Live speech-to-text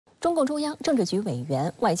中共中央政治局委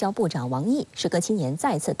员、外交部长王毅时隔7年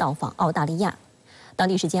再次到访澳大利亚。当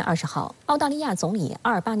地时间20号，澳大利亚总理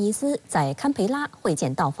阿尔巴尼斯在堪培拉会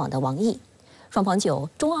见到访的王毅，双方就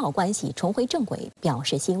中澳关系重回正轨表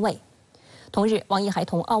示欣慰。同日，王毅还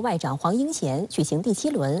同澳外长黄英贤举行第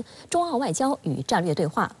7轮中澳外交与战略对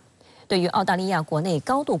话。对于澳大利亚国内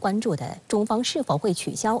高度关注的中方是否会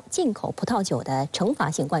取消进口葡萄酒的惩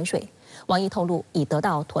罚性关税，王毅透露已得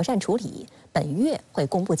到妥善处理，本月会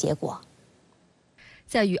公布结果。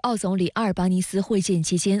在与澳总理阿尔巴尼斯会见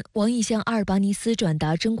期间，王毅向阿尔巴尼斯转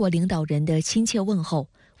达中国领导人的亲切问候。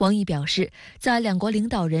王毅表示，在两国领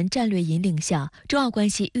导人战略引领下，中澳关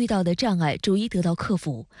系遇到的障碍逐一得到克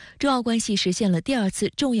服，中澳关系实现了第2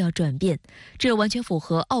次重要转变，这完全符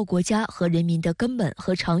合澳国家和人民的根本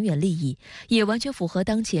和长远利益，也完全符合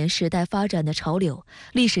当前时代发展的潮流。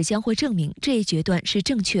历史将会证明这一决断是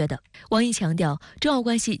正确的。王毅强调，中澳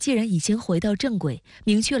关系既然已经回到正轨，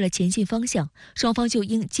明确了前进方向，双方就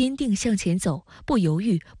应坚定向前走，不犹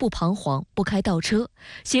豫、不彷徨、不开倒车，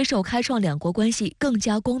携手开创两国关系更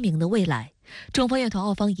加光明的未来。中方愿同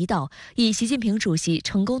澳方一道，以习近平主席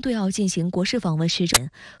成功对澳进行国事访问10周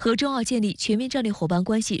年和中澳建立全面战略伙伴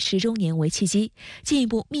关系10周年为契机，进一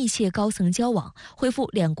步密切高层交往，恢复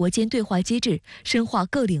两国间对话机制，深化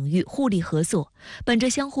各领域互利合作，本着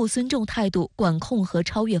相互尊重态度，管控和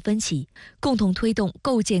超越分歧，共同推动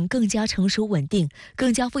构建更加成熟稳定、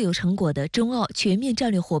更加富有成果的中澳全面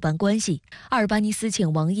战略伙伴关系。阿尔巴尼斯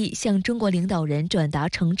请王毅向中国领导人转达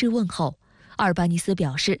诚挚问候。阿尔巴尼斯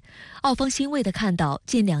表示，澳方欣慰地看到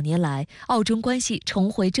近2年来澳中关系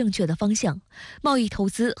重回正确的方向，贸易投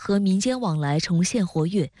资和民间往来重现活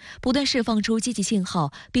跃，不断释放出积极信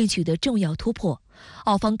号，并取得重要突破。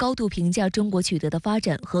澳方高度评价中国取得的发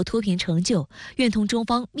展和脱贫成就，愿同中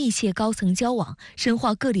方密切高层交往，深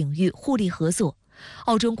化各领域互利合作。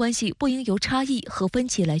澳中关系不应由差异和分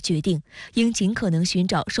歧来决定，应尽可能寻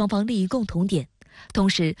找双方利益共同点。同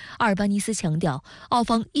时，阿尔巴尼斯强调，澳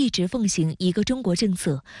方一直奉行一个中国政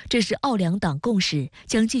策，这是澳两党共识，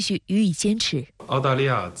将继续予以坚持。澳大利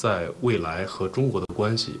亚在未来和中国的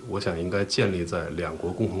关系，我想应该建立在两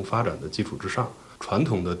国共同发展的基础之上。传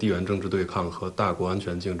统的地缘政治对抗和大国安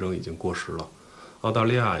全竞争已经过时了，澳大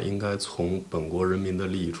利亚应该从本国人民的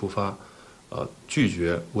利益出发，拒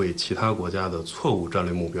绝为其他国家的错误战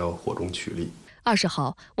略目标火中取栗。20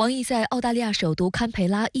号，王毅在澳大利亚首都堪培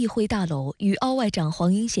拉议会大楼与澳外长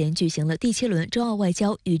黄英贤举行了第7轮中澳外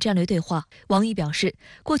交与战略对话。王毅表示，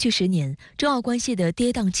过去10年，中澳关系的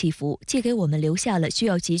跌宕起伏，既给我们留下了需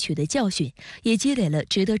要汲取的教训，也积累了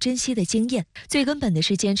值得珍惜的经验。最根本的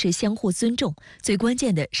是坚持相互尊重，最关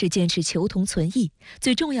键的是坚持求同存异，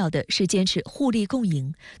最重要的是坚持互利共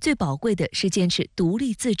赢，最宝贵的是坚持独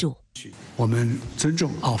立自主。我们尊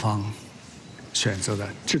重澳方选择的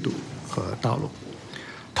制度和道路，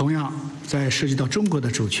同样在涉及到中国的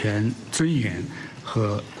主权、尊严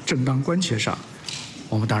和正当关切上，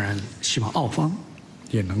我们当然希望澳方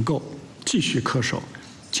也能够继续恪守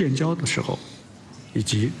建交的时候以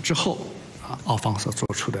及之后澳方所做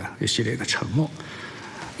出的一系列的承诺，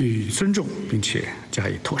予以尊重，并且加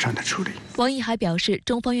以妥善的处理。王毅还表示，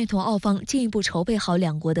中方愿同澳方进一步筹备好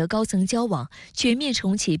两国的高层交往，全面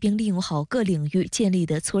重启并利用好各领域建立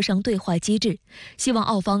的磋商对话机制，希望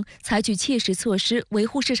澳方采取切实措施，维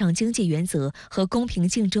护市场经济原则和公平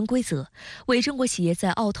竞争规则，为中国企业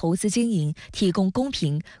在澳投资经营提供公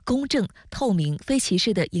平、公正、透明、非歧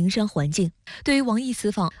视的营商环境。对于王毅此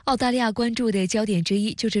访，澳大利亚关注的焦点之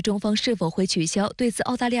一就是中方是否会取消对自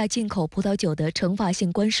澳大利亚进口葡萄酒的惩罚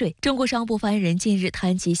性关税。中国商务部发言人近日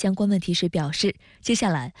谈及相关问题时表示，接下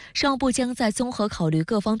来商务部将在综合考虑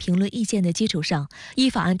各方评论意见的基础上，依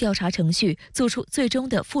法按调查程序作出最终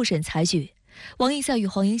的复审裁决。王毅在与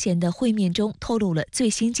黄英贤的会面中透露了最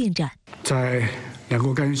新进展。在两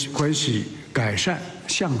国关系改善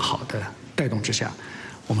向好的带动之下，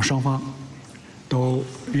我们双方都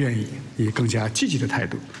愿意以更加积极的态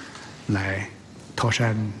度来妥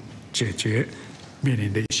善解决面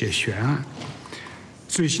临的一些悬案。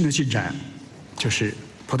最新的进展就是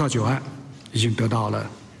葡萄酒案已经得到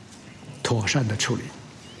了妥善的处理，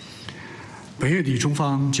本月底中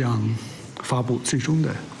方将发布最终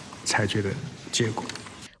的裁决的结果。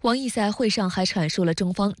王毅在会上还阐述了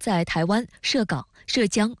中方在台湾、涉港、涉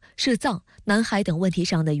疆、涉藏、南海等问题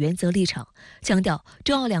上的原则立场，强调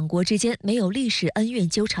中澳两国之间没有历史恩怨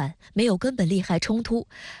纠缠，没有根本利害冲突，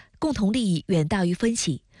共同利益远大于分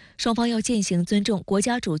歧。双方要践行尊重国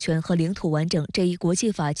家主权和领土完整这一国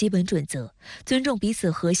际法基本准则，尊重彼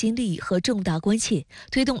此核心利益和重大关切，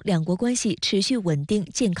推动两国关系持续稳定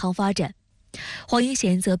健康发展。黄英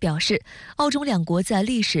贤则表示，澳中两国在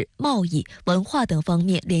历史、贸易、文化等方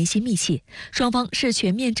面联系密切，双方是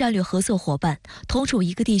全面战略合作伙伴，同处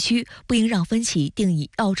一个地区，不应让分歧定义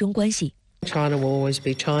澳中关系。China will always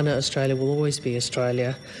be China, Australia will always be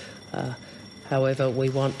Australia. However, we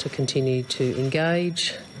want to continue to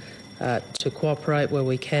engage, to cooperate where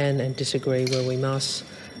we can and disagree where we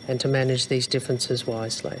must.And to manage these differences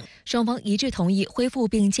wisely. 双方一致同意恢复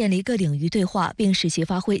并建立各领域对话，并使其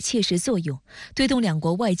发挥切实作用，推动两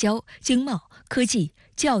国外交、经贸、科技、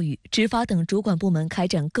教育、执法等主管部门开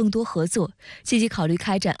展更多合作，积极考虑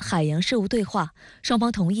开展海洋事务对话。双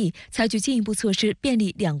方同意采取进一步措施，便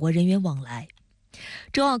利两国人员往来。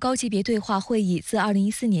中澳高级别对话会议自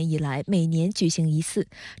2014年以来每年举行一次，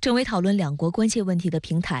成为讨论两国关切问题的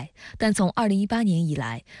平台。但从2018年以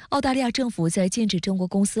来，澳大利亚政府在禁止中国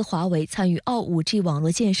公司华为参与澳 5G 网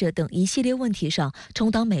络建设等一系列问题上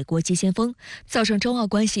充当美国急先锋，造成中澳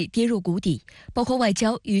关系跌入谷底，包括外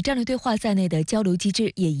交与战略对话在内的交流机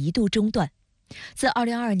制也一度中断。自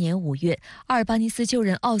2022年5月阿尔巴尼斯就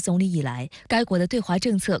任澳总理以来，该国的对华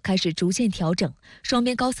政策开始逐渐调整，双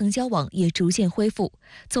边高层交往也逐渐恢复。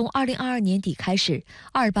从2022年底开始，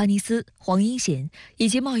阿尔巴尼斯、黄英贤以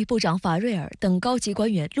及贸易部长法瑞尔等高级官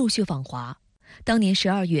员陆续访华。当年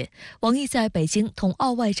12月，王毅在北京同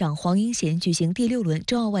澳外长黄英贤举行第6轮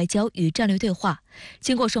中澳外交与战略对话。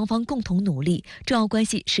经过双方共同努力，中澳关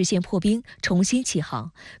系实现破冰，重新起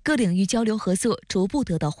航，各领域交流合作逐步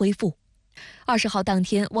得到恢复。20号当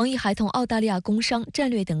天，王毅还同澳大利亚工商、战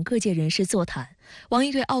略等各界人士座谈。王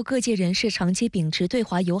毅对澳各界人士长期秉持对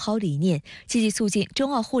华友好理念，积极促进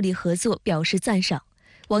中澳互利合作表示赞赏。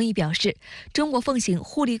王毅表示，中国奉行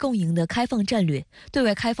互利共赢的开放战略，对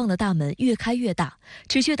外开放的大门越开越大，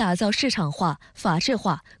持续打造市场化、法治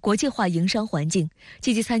化、国际化营商环境，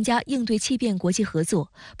积极参加应对气变国际合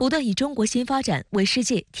作，不断以中国新发展为世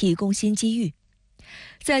界提供新机遇。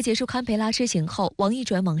在结束堪培拉之行后，王毅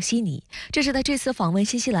转往悉尼，这是他这次访问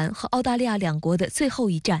新西兰和澳大利亚两国的最后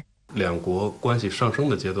一站。两国关系上升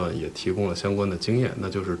的阶段也提供了相关的经验，那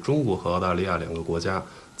就是中国和澳大利亚两个国家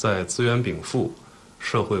在资源禀赋、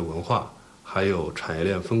社会文化还有产业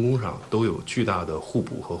链分工上都有巨大的互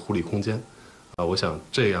补和互利空间。我想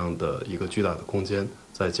这样的一个巨大的空间，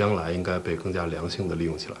在将来应该被更加良性的利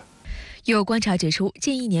用起来。有观察指出，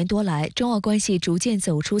近1年多来，中澳关系逐渐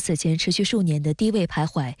走出此前持续数年的低位徘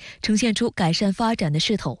徊，呈现出改善发展的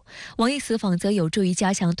势头。王毅此访则有助于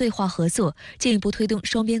加强对话合作，进一步推动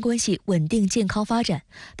双边关系稳定健康发展。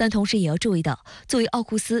但同时也要注意到，作为奥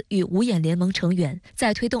库斯与五眼联盟成员，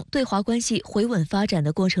在推动对华关系回稳发展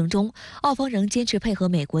的过程中，澳方仍坚持配合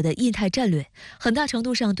美国的印太战略，很大程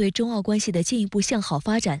度上对中澳关系的进一步向好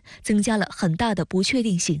发展增加了很大的不确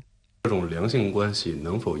定性。这种良性关系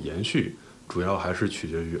能否延续，主要还是取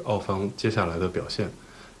决于澳方接下来的表现。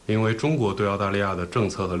因为中国对澳大利亚的政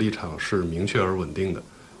策和立场是明确而稳定的，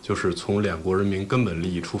就是从两国人民根本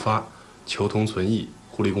利益出发，求同存异，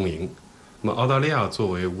互利共赢。那么澳大利亚作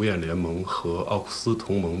为五眼联盟和奥库斯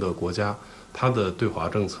同盟的国家，它的对华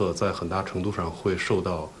政策在很大程度上会受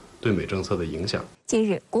到对美政策的影响。近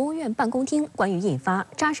日，国务院办公厅关于印发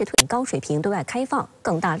扎实推进高水平对外开放、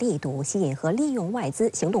更大力度吸引和利用外资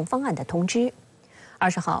行动方案的通知。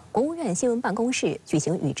20号，国务院新闻办公室举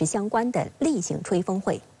行与之相关的例行吹风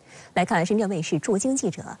会。来看深圳卫视驻京记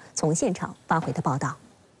者从现场发回的报道。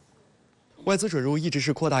外资准入一直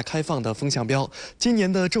是扩大开放的风向标。今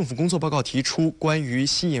年的政府工作报告提出关于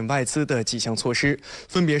吸引外资的几项措施，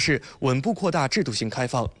分别是稳步扩大制度性开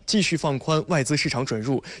放、继续放宽外资市场准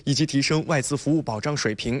入，以及提升外资服务保障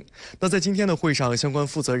水平。那在今天的会上，相关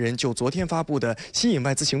负责人就昨天发布的吸引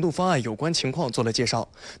外资行动方案有关情况做了介绍。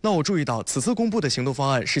那我注意到，此次公布的行动方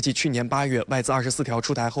案是继去年8月外资24条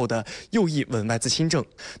出台后的又一稳外资新政。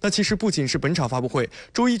那其实不仅是本场发布会，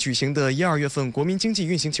周一举行的1、2月份国民经济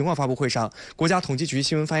运行情况发布会上，国家统计局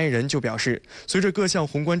新闻发言人就表示，随着各项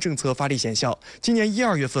宏观政策发力显效，今年1、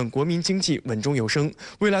2月份国民经济稳中有升。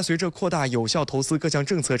未来随着扩大有效投资各项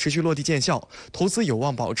政策持续落地见效，投资有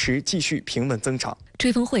望保持继续平稳增长。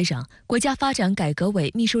吹风会上，国家发展改革委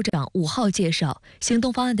秘书长5号介绍，行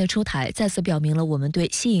动方案的出台再次表明了我们对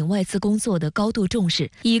吸引外资工作的高度重视，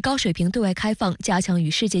以高水平对外开放加强与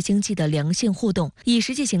世界经济的良性互动，以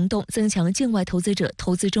实际行动增强境外投资者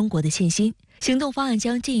投资中国的信心。行动方案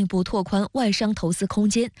将进一步拓宽外商投资空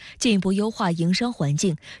间，进一步优化营商环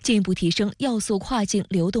境，进一步提升要素跨境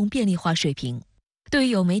流动便利化水平。对于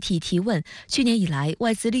有媒体提问去年以来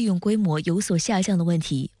外资利用规模有所下降的问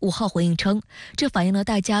题，5号回应称，这反映了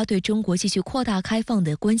大家对中国继续扩大开放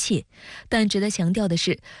的关切。但值得强调的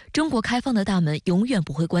是，中国开放的大门永远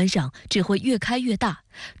不会关上，只会越开越大。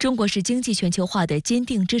中国是经济全球化的坚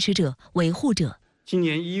定支持者、维护者。今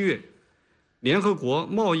年1月，联合国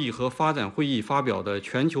贸易和发展会议发表的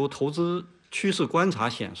全球投资趋势观察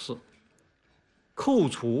显示，扣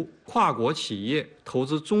除跨国企业投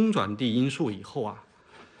资中转地因素以后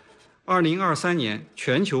2023年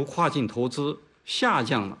全球跨境投资下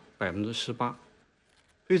降了18%。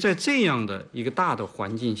所以在这样的一个大的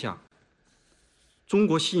环境下，中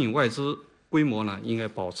国吸引外资规模呢应该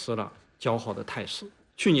保持了较好的态势。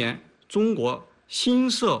去年中国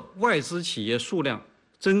新设外资企业数量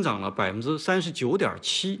增长了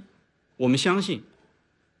39.7%。我们相信，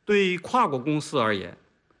对跨国公司而言，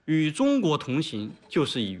与中国同行就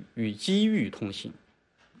是与机遇同行，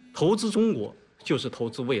投资中国就是投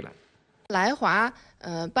资未来。来华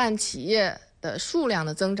办企业的数量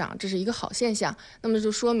的增长，这是一个好现象。那么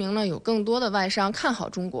就说明了有更多的外商看好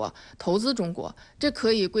中国，投资中国。这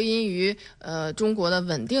可以归因于中国的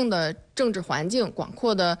稳定的政治环境、广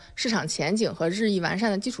阔的市场前景和日益完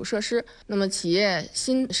善的基础设施。那么企业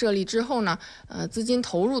新设立之后呢，资金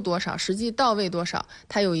投入多少，实际到位多少，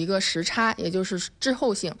它有一个时差，也就是滞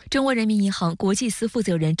后性。中国人民银行国际司负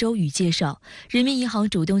责人周宇介绍，人民银行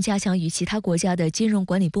主动加强与其他国家的金融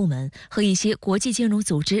管理部门和一些国际金融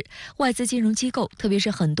组织、外资金融机构，特别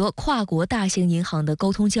是很多跨国大型银行的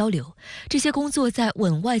沟通交流。这些工作在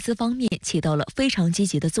稳外资方面起到了非常积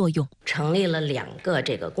极的作用。成立了2个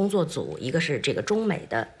这个工作组，一个是这个中美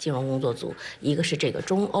的金融工作组，一个是这个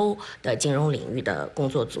中欧的金融领域的工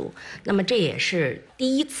作组。那么这也是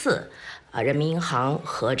第一次人民银行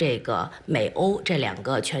和这个美欧这2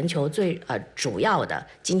个全球最主要的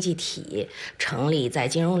经济体成立在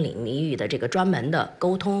金融领域的这个专门的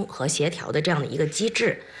沟通和协调的这样的一个机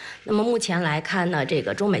制。那么目前来看呢，这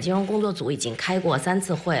个中美金融工作组已经开过3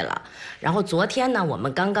次会了。然后昨天呢，我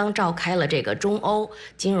们刚刚召开了这个中欧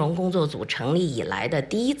金融工作组成立以来的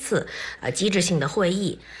第一次机制性的会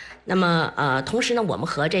议。那么同时呢，我们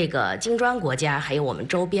和这个金砖国家还有我们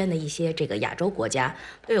周边的一些这个亚洲国家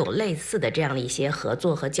都有类似的这样的一些合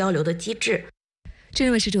作和交流的机制。真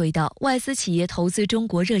卫视注意到，外资企业投资中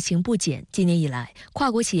国热情不减。今年以来，跨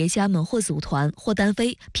国企业家们或组团或单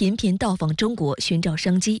飞，频频到访中国寻找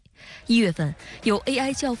商机。1月份，有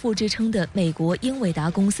AI 教父之称的美国英伟达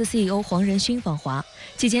公司 CEO 黄仁勋访华，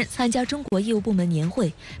期间参加中国业务部门年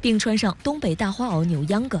会，并穿上东北大花袄扭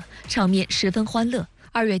秧歌，场面十分欢乐。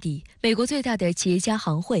2月底，美国最大的企业家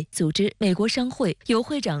行会组织美国商会由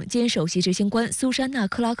会长兼首席执行官苏珊娜·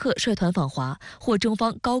克拉克率团访华，获中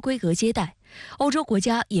方高规格接待。欧洲国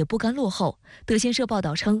家也不甘落后。德新社报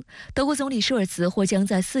道称，德国总理舒尔茨或将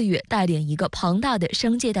在4月带领一个庞大的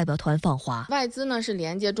商界代表团访华。外资呢是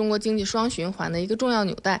连接中国经济双循环的一个重要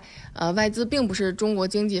纽带。外资并不是中国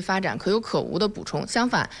经济发展可有可无的补充，相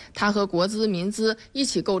反，它和国资、民资一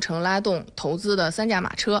起构成拉动投资的3驾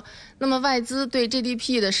马车。那么外资对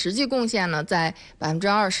GDP 的实际贡献呢，在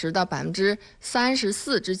20%到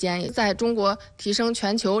34%之间，在中国提升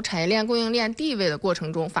全球产业链供应链地位的过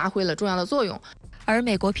程中发挥了重要的作用。而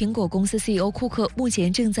美国苹果公司 CEO 库克目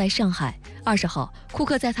前正在上海。20号，库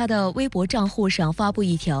克在他的微博账户上发布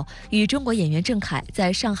一条与中国演员郑恺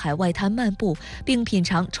在上海外滩漫步并品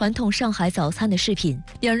尝传统上海早餐的视频。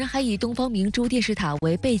两人还以东方明珠电视塔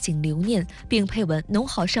为背景留念，并配文“农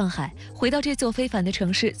好上海，回到这座非凡的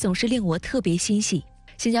城市总是令我特别欣喜”。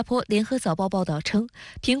新加坡联合早报报道称，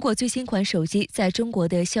苹果最新款手机在中国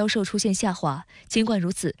的销售出现下滑。尽管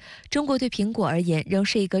如此，中国对苹果而言仍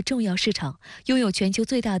是一个重要市场，拥有全球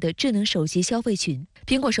最大的智能手机消费群。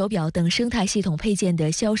苹果手表等生态系统配件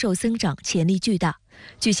的销售增长潜力巨大。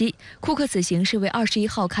据悉，库克此行是为21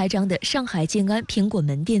号开张的上海静安苹果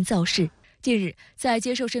门店造势。近日，在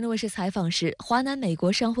接受深圳卫视采访时，华南美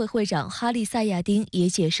国商会会长哈利·塞亚丁也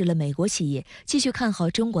解释了美国企业继续看好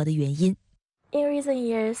中国的原因。In recent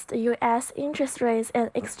years, the U.S. interest rates and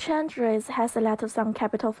exchange rates has led to some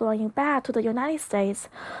capital flowing back to the United States.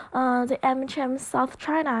 The AmCham South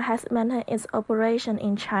China has maintained its operation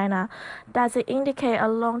in China. Does it indicate a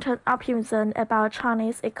long-term optimism about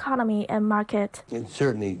Chinese economy and market? And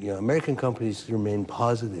certainly, American companies remain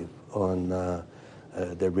positive on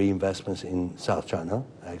their reinvestments in South China.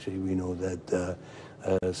 Actually, we know that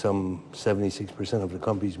some 76% of the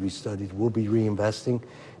companies we studied will be reinvesting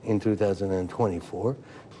in 2024.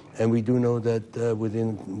 And we do know that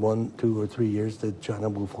within 1, 2, or 3 years that China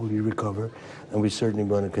will fully recover. And we certainly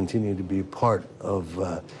want to continue to be a part of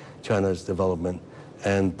China's development.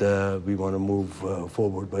 And we want to move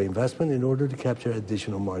forward by investment in order to capture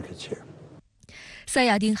additional market share. 塞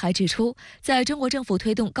亚丁还指出，在中国政府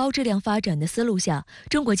推动高质量发展的思路下，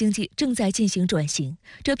中国经济正在进行转型，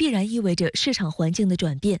这必然意味着市场环境的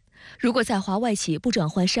转变。如果在华外企不转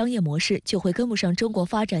换商业模式，就会跟不上中国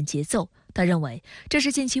发展节奏。他认为，这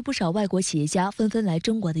是近期不少外国企业家纷纷来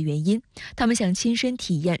中国的原因，他们想亲身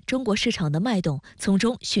体验中国市场的脉动，从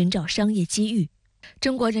中寻找商业机遇。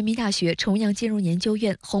中国人民大学重阳金融研究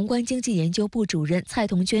院宏观经济研究部主任蔡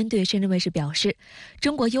同娟对深圳卫视表示，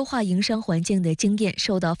中国优化营商环境的经验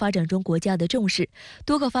受到发展中国家的重视，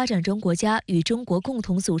多个发展中国家与中国共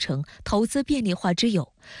同组成投资便利化之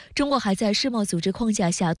友。中国还在世贸组织框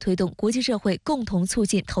架下推动国际社会共同促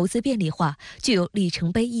进投资便利化，具有里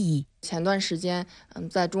程碑意义。前段时间，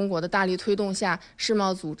在中国的大力推动下，世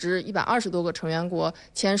贸组织120多个成员国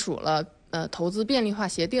签署了投资便利化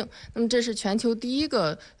协定，那么这是全球第一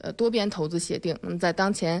个多边投资协定。那么在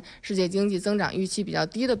当前世界经济增长预期比较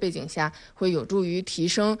低的背景下，会有助于提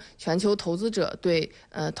升全球投资者对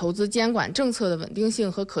投资监管政策的稳定性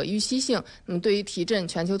和可预期性。那么对于提振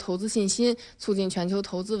全球投资信心、促进全球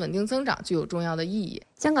投资稳定增长具有重要的意义。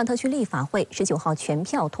香港特区立法会19号全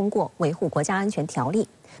票通过《维护国家安全条例》，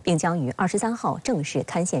并将于23号正式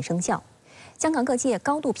刊宪生效。香港各界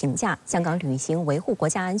高度评价香港履行维护国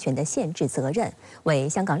家安全的宪制责任，为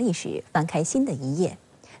香港历史翻开新的一页。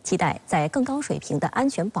期待在更高水平的安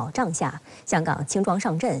全保障下，香港轻装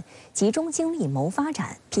上阵，集中精力谋发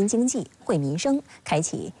展、拼经济、惠民生，开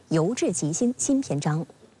启由治及兴新篇章。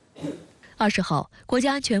20号，国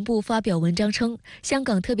家安全部发表文章称，香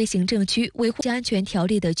港特别行政区维护国家安全条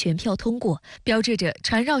例的全票通过，标志着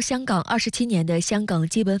缠绕香港27年的香港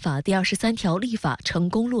基本法第23条立法成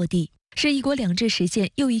功落地。是一国两制实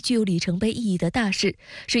践又一具有里程碑意义的大事，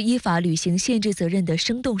是依法履行宪制责任的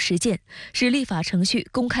生动实践，是立法程序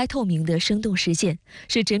公开透明的生动实践，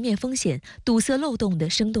是直面风险、堵塞漏洞的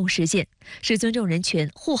生动实践，是尊重人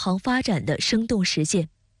权、护航发展的生动实践。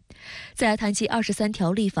在谈及23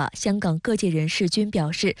条立法，香港各界人士均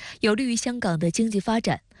表示有利于香港的经济发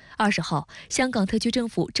展。20号，香港特区政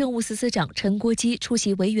府政务司司长陈国基出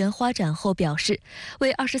席维园花展后表示，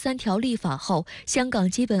为23条立法后，香港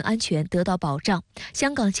基本安全得到保障，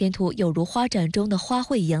香港前途有如花展中的花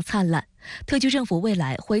卉一样灿烂。特区政府未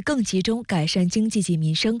来会更集中改善经济及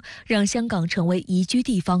民生，让香港成为宜居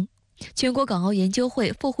地方。全国港澳研究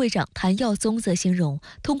会副会长谭耀宗则形容，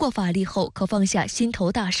通过法律后可放下心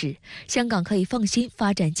头大石，香港可以放心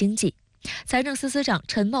发展经济。财政司司长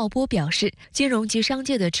陈茂波表示，金融及商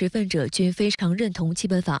界的持份者均非常认同基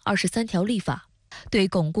本法23条立法，对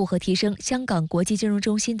鞏固和提升香港國際金融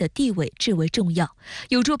中心的地位至為重要，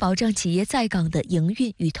有助保障企業在港的營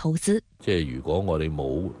運與投資。即係如果我哋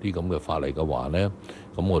冇啲咁嘅法例嘅話呢，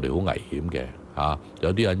咁我哋好危險嘅嚇。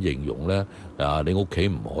有啲人形容呢，你屋企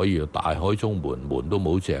唔可以大開中門，門都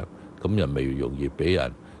冇隻，咁人咪容易俾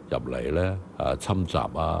人入嚟呢，侵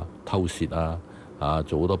襲啊、偷竊啊、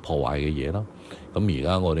做好多破壞嘅嘢啦。咁而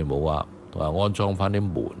家我哋冇安裝翻啲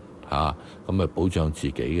門咁咪保障自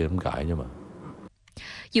己嘅咁解啫嘛。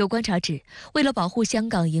有觀察指，為了保護香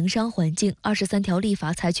港營商環境，23條立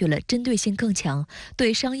法採取了針對性更強、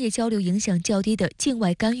對商業交流影響較低的境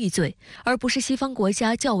外干預罪，而不是西方國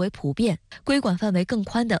家較為普遍、規管範圍更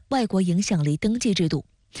寬的外國影響力登記制度。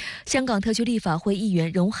香港特區立法會議員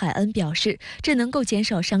容海恩表示，這能夠減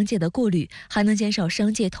少商界的過濾，還能減少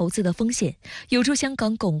商界投資的風險，有助香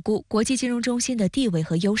港鞏固國際金融中心的地位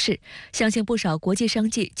和優勢。相信不少國際商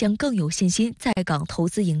界將更有信心在港投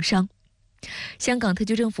資營商。香港特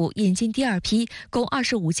區政府引進第二批共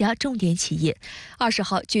25家重點企業，20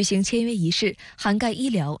號舉行簽約儀式，涵蓋醫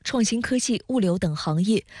療、創新科技、物流等行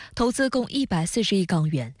業，投資共140億港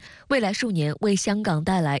元，未來數年為香港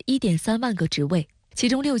帶來1.3萬個職位，其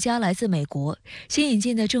中6家來自美國。新引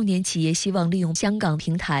進的重點企業希望利用香港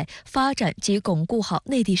平台發展及鞏固好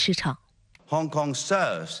內地市場。Hong Kong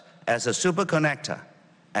serves as a super connector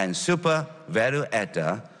and super value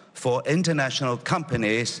adder for international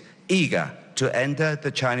companies eager to enter the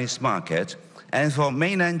Chinese market and for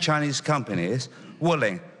mainland Chinese companies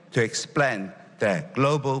willing to expand their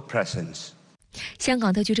global presence. 香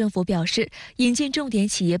港特區政府表示，引進重點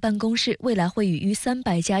企業辦公室未來會與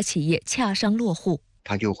300家企業洽商落戶，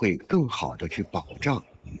它就會更好的去保障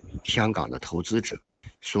香港的投資者，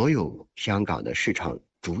所有香港的市場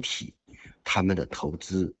主體，他們的投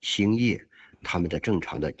資興業，他們的正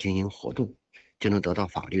常的經營活動，就能得到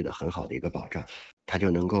法律的很好的一個保障。它就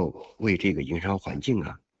能夠為這個營商環境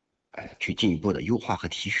去進一步的優化和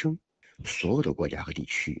提升。所有的國家和地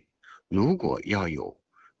區，如果要有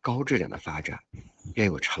高質量的發展，要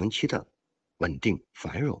有長期的穩定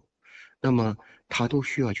繁榮，那麼它都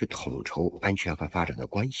需要去統籌安全和發展的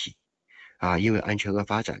關係因為安全和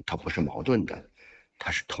發展它不是矛盾的，它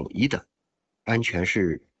是統一的。安全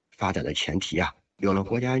是發展的前提有了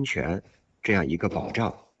國家安全這樣一個保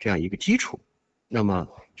障，這樣一個基礎，那麼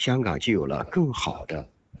香港就有了更好的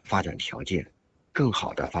發展條件，更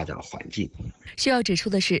好的发展环境。需要指出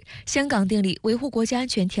的是，香港订立《维护国家安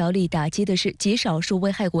全条例》打击的是极少数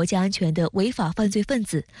危害国家安全的违法犯罪分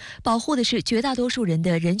子，保护的是绝大多数人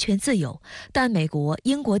的人权自由。但美国、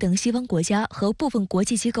英国等西方国家和部分国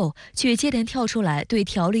际机构却接连跳出来对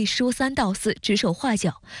条例说三道四、指手画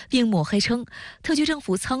脚，并抹黑称特区政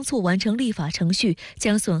府仓促完成立法程序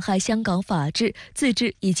将损害香港法治、自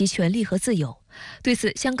治以及权利和自由。对此，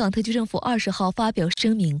香港特区政府20号发表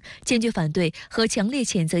声明，坚决反对和强烈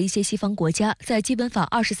谴责一些西方国家在基本法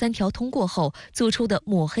23条通过后做出的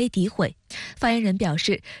抹黑诋毁。发言人表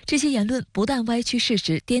示，这些言论不但歪曲事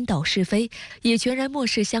实、颠倒是非，也全然漠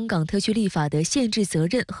视香港特区立法的限制责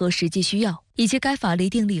任和实际需要，以及该法律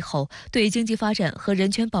订立后对经济发展和人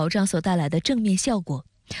权保障所带来的正面效果。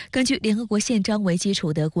根据联合国宪章为基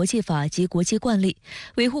础的国际法及国际惯例，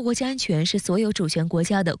维护国家安全是所有主权国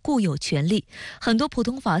家的固有权利。很多普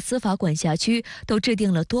通法司法管辖区都制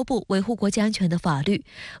定了多部维护国家安全的法律，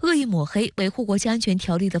恶意抹黑维护国家安全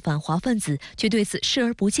条例的反华分子却对此视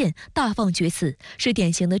而不見，大放厥詞，是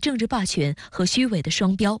典型的政治霸權和虛偽的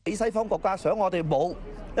雙標。西方國家想我哋冇，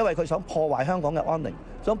因為佢想破壞香港嘅安寧，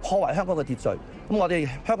想破壞香港嘅秩序。咁我哋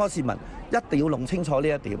香港市民一定要弄清楚呢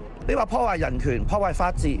一點。你話破壞人權、破壞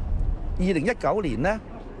法治，2019年呢，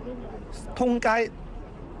通街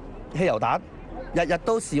汽油彈，日日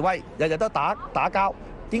都示威，日日都打交。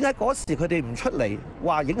點解嗰時佢哋唔出嚟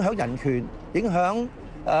話影響人權、影響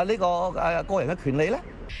個人嘅權利呢？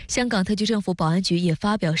香港特区政府保安局也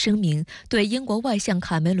發表聲明，對英國外相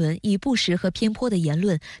卡梅倫以不實和偏頗的言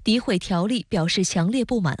論詆毀條例表示強烈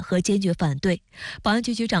不滿和堅決反對。保安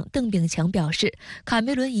局局長鄧炳強表示，卡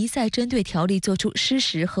梅倫一再針對條例作出失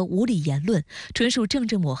實和無理言論，純屬政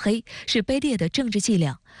治抹黑，是卑劣的政治伎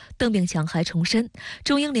倆。鄧炳強還重申，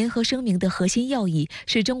中英聯合聲明的核心要義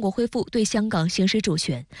是中國恢復對香港行使主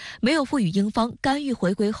權，沒有賦予英方干預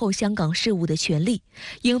回歸後香港事務的權利。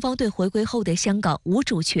英方對回歸後的香港無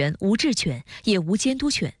主權、無治權，也無監督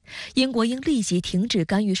權。英國應立即停止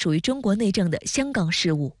干預屬於中國內政的香港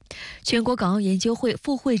事務。全國港澳研究會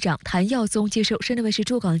副會長譚耀宗接受深圳衛視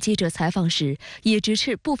駐港記者採訪時，也直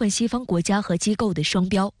斥部分西方國家和機構的雙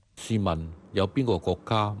標。試問有邊個國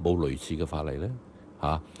家冇類似嘅法例呢？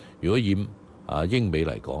如果以英美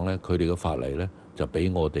嚟講呢，佢哋嘅法例呢就比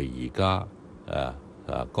我哋而家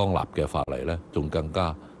剛立嘅法例呢仲更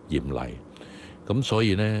加嚴厲。咁所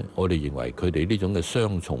以呢，我哋認為佢哋呢種嘅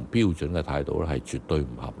雙重標準嘅態度呢係絕對唔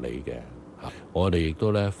合理嘅。我哋亦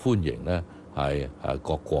都呢歡迎呢係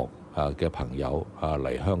各國嘅朋友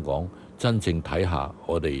嚟香港，真正睇下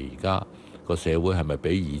我哋而家個社會係咪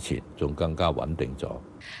比以前仲更加穩定咗。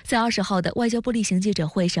在20號的外交部例行記者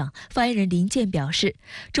會上，發言人林健表示，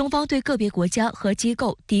中方對個別國家和機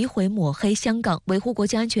構詆毀抹黑香港維護國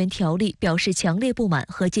家安全條例表示強烈不滿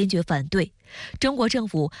和堅決反對。中國政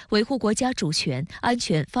府維護國家主權、安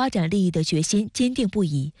全、發展利益的決心堅定不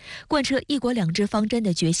移，貫徹一國兩制方針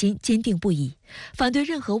的決心堅定不移，反對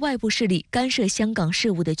任何外部勢力干涉香港事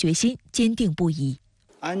務的決心堅定不移。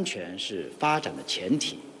安全是發展的前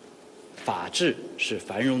提，法治是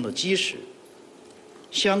繁榮的基石。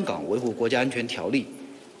香港維護國家安全條例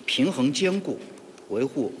平衡兼顧維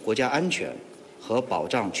護國家安全和保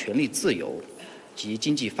障權利自由及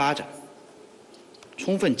經濟發展，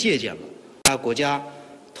充分借鑑了其他國家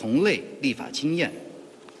同類立法經驗，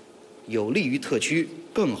有利於特區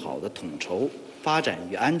更好地統籌發展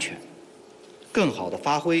與安全，更好地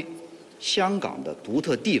發揮香港的獨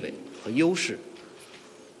特地位和優勢，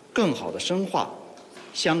更好地深化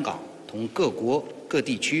香港同各國各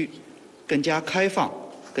地區更加開放、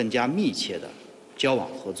更加密切的交往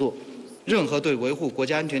合作。任何對維護國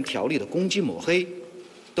家安全條例的攻擊抹黑，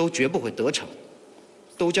都絕不會得逞，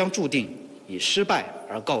都將注定以失敗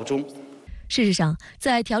而告終。事實上，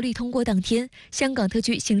在條例通過當天，香港特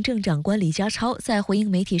區行政長官李家超在回應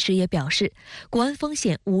媒體時也表示，國安風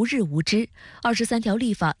險無日無之，23條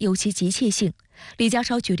立法有其急切性。李家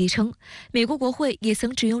超舉例稱，美國國會也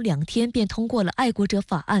曾只用2天便通過了愛國者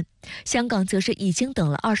法案，香港則是已經等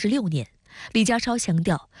了26年。李家超強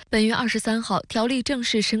調，本月23號條例正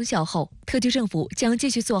式生效後，特區政府將繼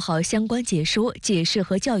續做好相關解說、解釋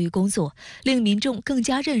和教育工作，令民眾更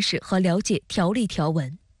加認識和了解條例條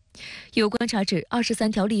文。有觀察指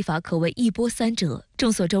，23條立法可謂一波三折。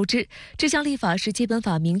眾所周知，這項立法是基本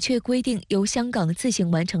法明確規定由香港自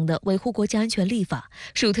行完成的維護國家安全立法，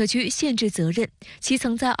屬特區憲制責任。其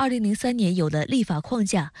曾在2003年有了立法框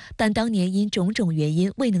架，但當年因種種原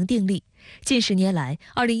因未能訂立。近10年來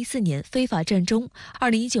，2014年非法佔中、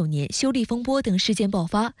2019年修例風波等事件爆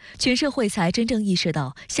發，全社會才真正意識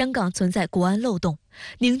到香港存在國安漏洞，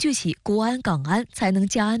凝聚起國安港安才能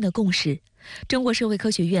家安的共識。中国社会科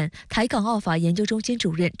学院台港澳法研究中心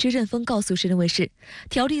主任支振峰告诉深圳卫视，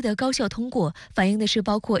条例的高效通过反映的是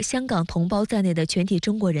包括香港同胞在内的全体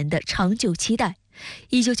中国人的长久期待。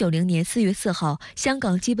1990年4月4号，香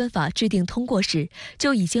港基本法制定通过时，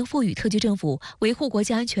就已经赋予特区政府维护国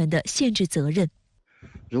家安全的宪制责任。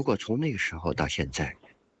如果从那个时候到现在，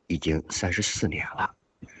已经34年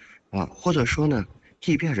了，或者说呢，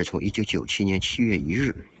即便是从1997年7月1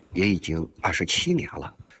日，也已经27年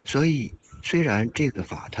了。所以，虽然这个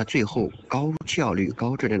法它最后高效率、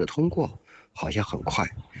高质量的通过好像很快，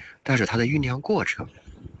但是它的酝酿过程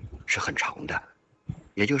是很长的。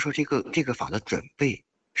也就是说，这个法的准备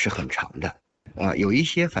是很长的。有一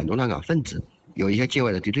些反动乱港分子，有一些境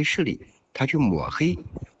外的敌对势力，他去抹黑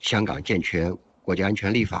香港健全国家安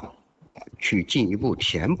全立法，去进一步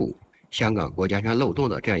填补香港国家安全漏洞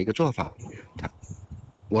的这样一个做法，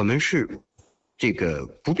我们是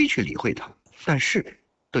不必去理会它。但是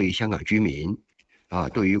对于香港居民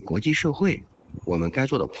对于国际社会，我们该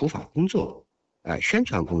做的普法工作，宣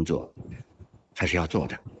传工作还是要做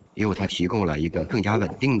的，因为它提供了一个更加稳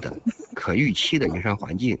定的、可预期的营商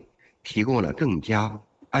环境，提供了更加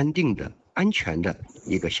安定的、安全的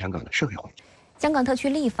一个香港的社会环境。香港特区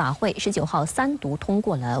立法会19号3读通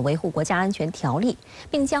过了《维护国家安全条例》，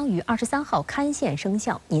并将于23号刊宪生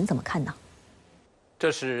效。您怎么看呢？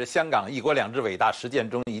这是香港一国两制伟大实践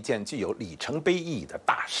中一件具有里程碑意义的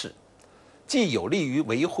大事，既有利于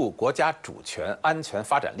维护国家主权、安全、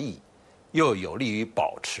发展利益，又有利于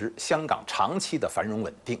保持香港长期的繁荣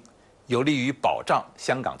稳定，有利于保障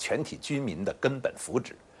香港全体居民的根本福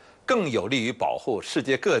祉，更有利于保护世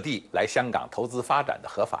界各地来香港投资发展的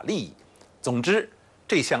合法利益。总之，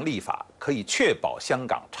这项立法可以确保香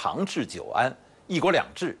港长治久安，一国两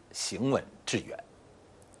制行稳致远。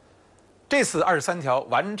这次23条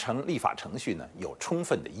完成立法程序呢，有充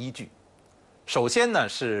分的依据。首先呢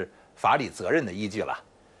是法理责任的依据了，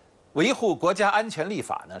维护国家安全立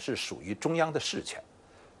法呢是属于中央的事权，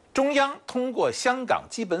中央通过香港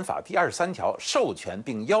基本法第23条授权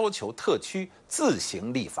并要求特区自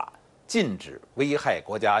行立法，禁止危害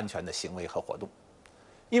国家安全的行为和活动。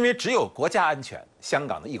因为只有国家安全，香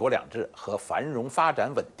港的一国两制和繁荣发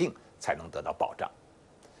展稳定才能得到保障。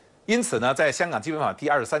因此呢，在香港基本法第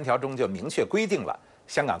23条中就明确规定了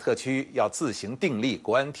香港特区要自行订立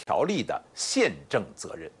国安条例的宪政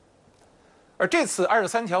责任。而这次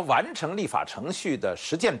23条完成立法程序的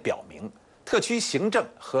实践表明，特区行政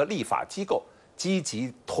和立法机构积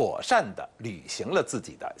极妥善地履行了自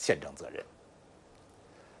己的宪政责任。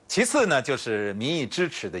其次呢，就是民意支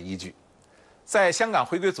持的依据。在香港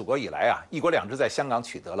回归祖国以来一国两制在香港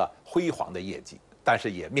取得了辉煌的业绩，但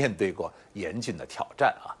是也面对过严峻的挑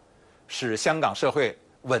战使香港社会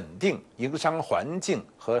稳定、营商环境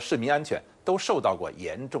和市民安全都受到过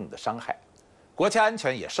严重的伤害，国家安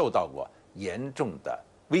全也受到过严重的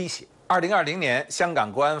威胁。2020年香港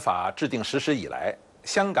国安法制定实施以来，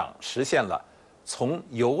香港实现了从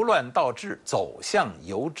由乱到治走向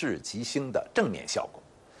由治及兴的正面效果，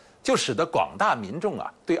就使得广大民众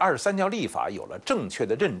对23条立法有了正确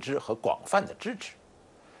的认知和广泛的支持。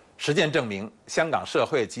实践证明，香港社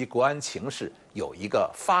会及国安情势有一个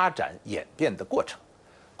发展演变的过程。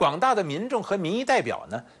广大的民众和民意代表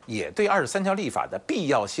呢，也对23条立法的必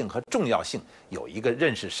要性和重要性有一个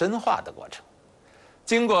认识深化的过程。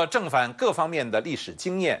经过正反各方面的历史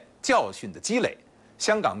经验教训的积累，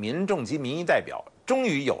香港民众及民意代表终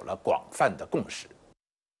于有了广泛的共识。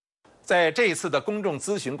在这一次的公众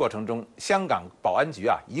咨询过程中，香港保安局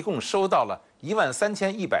一共收到了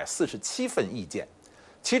13147份意见，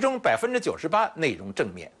其中98%内容正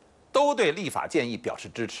面，都对立法建议表示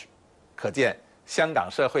支持。可见香港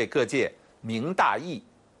社会各界明大义、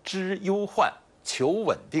知忧患、求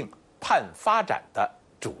稳定、盼发展的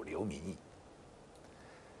主流民意。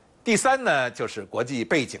第三呢，就是国际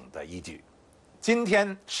背景的依据。今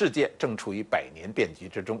天世界正处于百年变局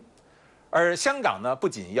之中，而香港呢，不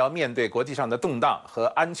仅要面对国际上的动荡和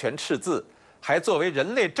安全赤字，还作为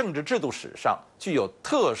人类政治制度史上具有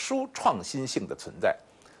特殊创新性的存在，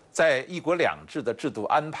在一国两制的制度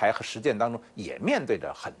安排和实践当中，也面对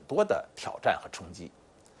着很多的挑战和冲击。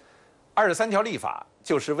23条立法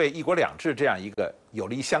就是为一国两制这样一个有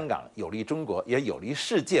利香港、有利中国，也有利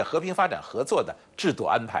世界和平发展合作的制度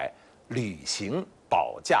安排，履行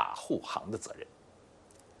保驾护航的责任。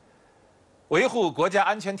维护国家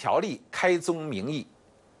安全条例开宗明义，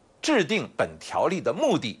制定本条例的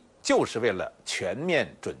目的就是为了全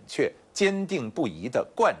面、准确、坚定不移地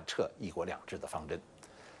贯彻一国两制的方针，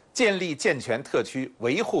建立健全特区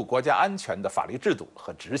维护国家安全的法律制度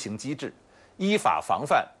和执行机制，依法防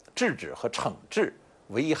范、制止和惩治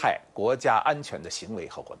危害国家安全的行为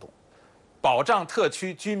和活动。保障特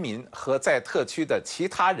区居民和在特区的其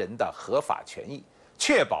他人的合法权益，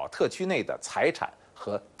确保特区内的财产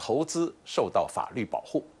和投资受到法律保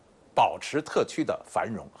护，保持特区的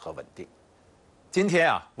繁荣和稳定。今天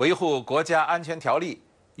啊，维护国家安全条例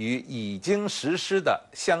与已经实施的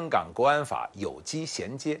香港国安法有机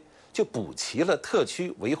衔接，就补齐了特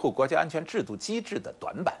区维护国家安全制度机制的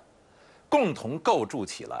短板，共同构筑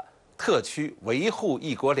起了特区维护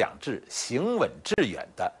一国两制行稳致远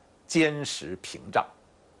的坚实屏障。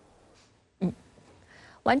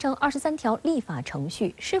完成23条立法程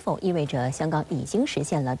序，是否意味着香港已经实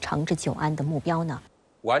现了长治久安的目标呢？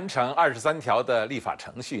完成23条的立法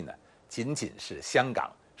程序呢，仅仅是香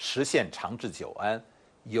港实现长治久安、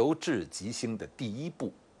由治及兴的第一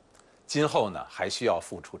步，今后呢还需要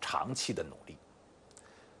付出长期的努力。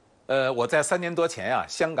我在3年多前啊，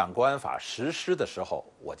香港国安法实施的时候，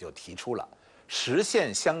我就提出了实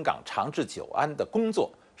现香港长治久安的工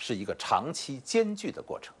作是一个长期艰巨的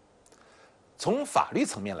过程。从法律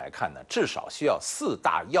层面来看呢，至少需要4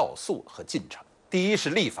大要素和进程。第一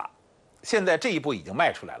是立法，现在这一步已经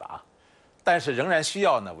迈出来了啊，但是仍然需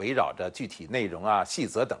要呢围绕着具体内容啊、细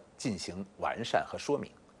则等进行完善和说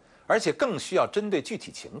明，而且更需要针对具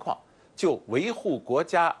体情况，就维护国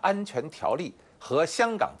家安全条例和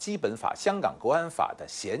香港基本法、香港国安法的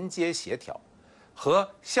衔接协调，和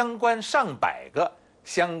相关上百个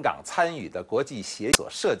香港参与的国际协议所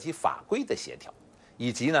涉及法规的协调，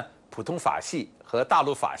以及呢普通法系和大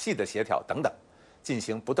陆法系的协调等等，进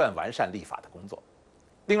行不断完善立法的工作。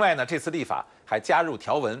另外呢，这次立法还加入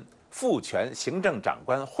条文，赋权行政长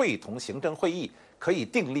官会同行政会议可以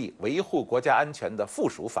订立维护国家安全的附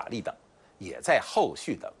属法例等，也在后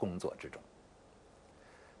续的工作之中。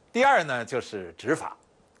第二呢，就是执法。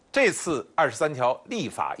这次23条立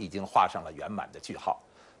法已经画上了圆满的句号，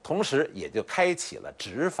同时也就开启了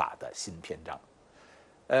执法的新篇章。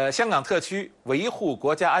香港特区维护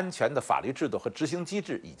国家安全的法律制度和执行机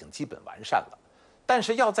制已经基本完善了，但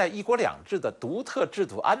是要在一国两制的独特制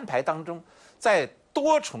度安排当中，在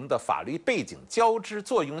多重的法律背景交织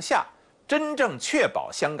作用下，真正确保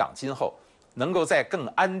香港今后能够在更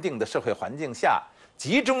安定的社会环境下，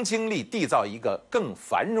集中精力缔造一个更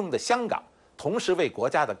繁荣的香港，同时为国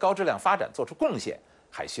家的高质量发展做出贡献，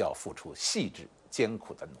还需要付出细致艰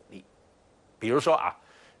苦的努力。比如说啊，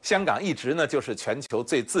香港一直呢就是全球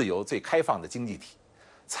最自由、最开放的经济体，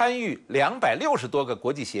参与260多个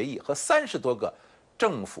国际协议和30多个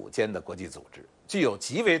政府间的国际组织，具有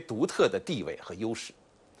极为独特的地位和优势。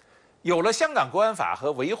有了香港国安法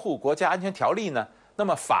和维护国家安全条例呢，那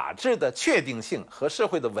么法治的确定性和社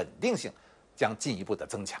会的稳定性将进一步的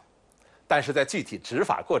增强。但是在具体执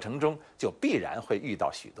法过程中，就必然会遇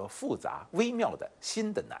到许多复杂微妙的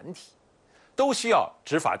新的难题，都需要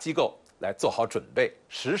执法机构来做好准备，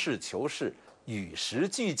实事求是、与时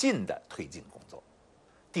俱进的推进工作。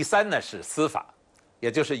第三呢是司法，也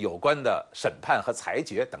就是有关的审判和裁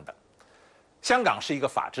决等等。香港是一个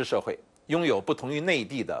法治社会，拥有不同于内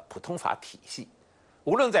地的普通法体系，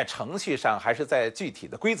无论在程序上还是在具体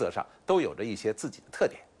的规则上，都有着一些自己的特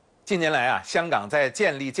点。近年来啊，香港在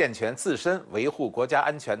建立健全自身维护国家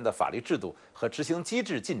安全的法律制度和执行机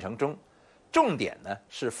制进程中，重点呢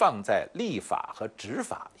是放在立法和执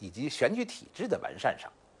法以及选举体制的完善上，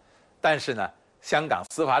但是呢，香港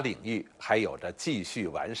司法领域还有着继续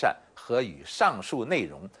完善和与上述内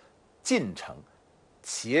容进程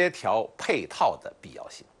协调配套的必要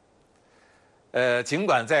性。尽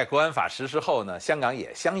管在国安法实施后呢，香港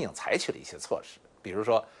也相应采取了一些措施，比如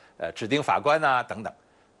说指定法官啊等等，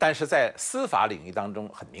但是在司法领域当中，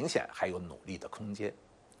很明显还有努力的空间。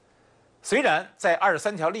虽然在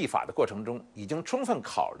23条立法的过程中已经充分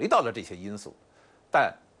考虑到了这些因素，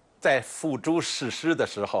但在付诸实施的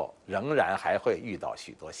时候，仍然还会遇到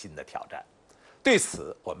许多新的挑战。对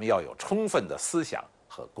此，我们要有充分的思想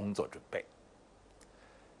和工作准备。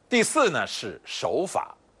第四呢是守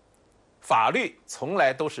法，法律从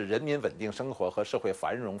来都是人民稳定生活和社会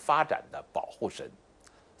繁荣发展的保护神。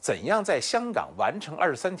怎样在香港完成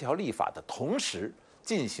23条立法的同时，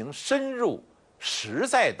进行深入实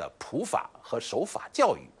在的普法和守法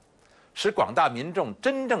教育，使广大民众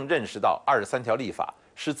真正认识到23条立法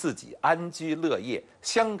是自己安居乐业、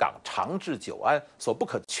香港长治久安所不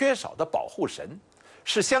可缺少的保护神，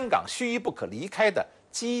是香港须臾不可离开的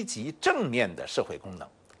积极正面的社会功能，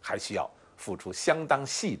还需要付出相当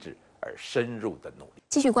细致而深入的努力。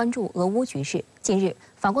继续关注俄乌局势。近日，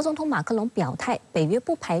法国总统马克龙表态，北约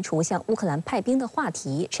不排除向乌克兰派兵的话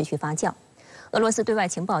题持续发酵。俄罗斯对外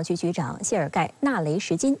情报局局长谢尔盖·纳雷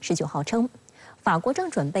什金19号称，法国正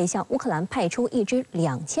准备向乌克兰派出一支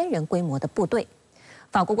2000人规模的部队。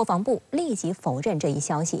法国国防部立即否认这一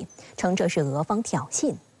消息，称这是俄方挑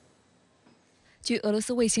衅。据俄罗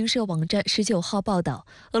斯卫星社网站19号报道，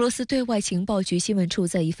俄罗斯对外情报局新闻处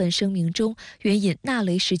在一份声明中援引纳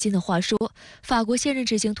雷什金的话说，法国现任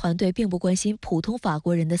执行团队并不关心普通法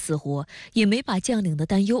国人的死活，也没把将领的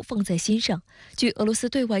担忧放在心上。据俄罗斯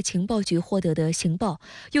对外情报局获得的情报，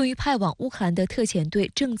用于派往乌克兰的特遣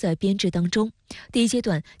队正在编制当中，第一阶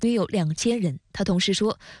段约有2000人。他同时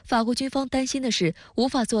说，法国军方担心的是无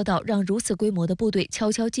法做到让如此规模的部队悄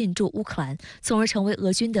悄进驻乌克兰，从而成为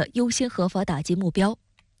俄军的优先合法打击目标。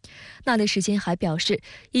纳雷什金还表示，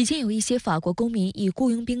已经有一些法国公民以雇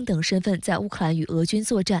佣兵等身份在乌克兰与俄军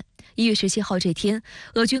作战。1月17号这天，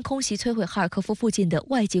俄军空袭摧毁哈尔科夫附近的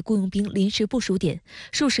外籍雇佣兵临时部署点，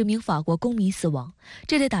数十名法国公民死亡。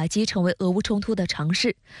这类打击成为俄乌冲突的常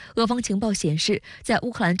事。俄方情报显示，在乌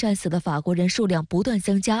克兰战死的法国人数量不断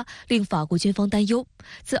增加，令法国军方担忧。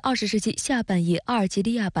自20世纪下半叶阿尔及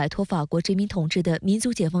利亚摆脱法国殖民统治的民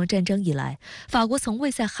族解放战争以来，法国从未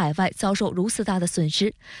在海外遭受如此大的损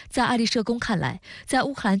失。在爱丽舍宫看来，在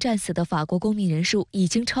乌克兰战死的法国公民人数已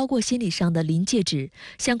经超过心理上的临界值，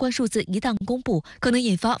相关数字一旦公布，可能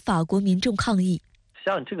引发法国民众抗议。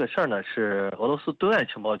像这个事儿呢，是俄罗斯对外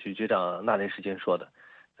情报局局长纳雷什金说的，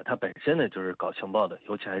他本身呢就是搞情报的，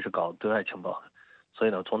尤其还是搞对外情报的，所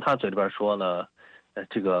以呢，从他嘴里边说呢，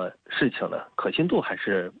这个事情呢可信度还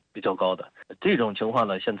是比较高的。这种情况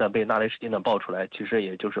呢，现在被纳雷什金呢爆出来，其实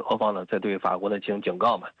也就是俄方呢在对法国呢进行警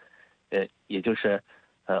告嘛，也就是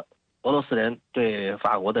俄罗斯人对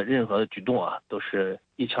法国的任何的举动啊，都是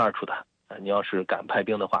一清二楚的。你要是敢派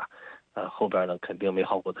兵的话，后边呢肯定没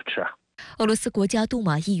好果子吃啊。俄罗斯国家杜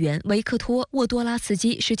马议员维克托·沃多拉茨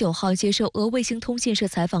基19号接受俄卫星通信社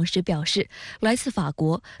采访时表示，来自法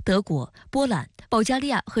国、德国、波兰、保加利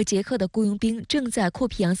亚和捷克的雇佣兵正在库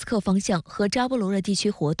皮扬斯克方向和扎波罗热地区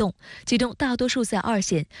活动，其中大多数在2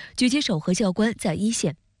线，狙击手和教官在1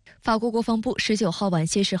线。法国国防部19号晚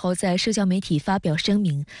些时候在社交媒体发表声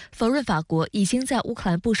明，否认法国已经在乌克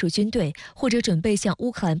兰部署军队或者准备向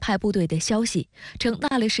乌克兰派部队的消息，称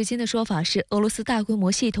纳雷什金的说法是俄罗斯大规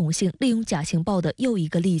模系统性利用假情报的又一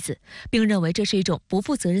个例子，并认为这是一种不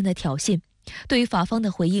负责任的挑衅。对于法方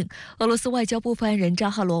的回应，俄罗斯外交部发言人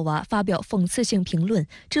扎哈罗娃发表讽刺性评论，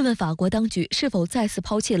质问法国当局是否再次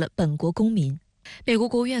抛弃了本国公民。美国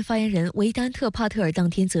国务院发言人维丹特·帕特尔当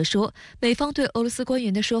天则说，美方对俄罗斯官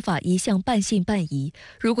员的说法一向半信半疑，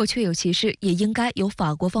如果确有其事，也应该由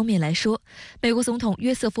法国方面来说。美国总统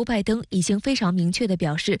约瑟夫·拜登已经非常明确地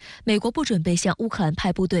表示，美国不准备向乌克兰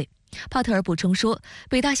派部队。帕特尔补充说，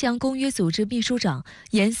北大西洋公约组织秘书长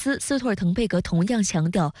严斯·斯托尔滕贝格同样强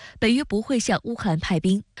调，北约不会向乌克兰派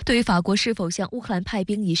兵。对于法国是否向乌克兰派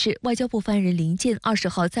兵一事，外交部发言人林健20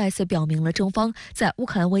号再次表明了中方在乌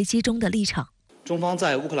克兰危机中的立场。中方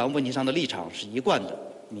在乌克兰问题上的立场是一贯的、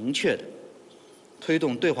明确的，推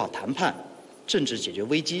动对话谈判、政治解决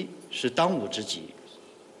危机是当务之急。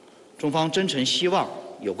中方真诚希望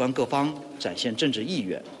有关各方展现政治意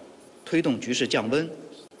愿，推动局势降温，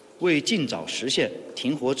为尽早实现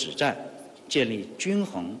停火止战、建立均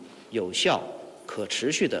衡、有效、可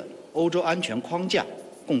持续的欧洲安全框架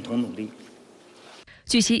共同努力。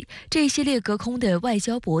据悉，这一系列隔空的外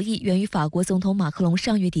交博弈源于法国总统马克龙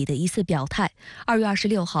上月底的一次表态。2月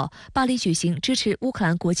26号，巴黎举行支持乌克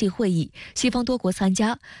兰国际会议，西方多国参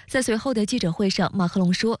加。在随后的记者会上，马克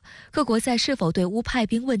龙说，各国在是否对乌派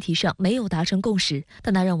兵问题上没有达成共识，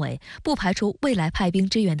但他认为不排除未来派兵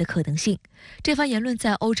支援的可能性。这番言论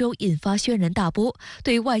在欧洲引发轩然大波。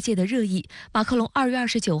对于外界的热议，马克龙2月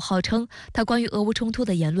29号称，他关于俄乌冲突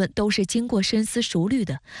的言论都是经过深思熟虑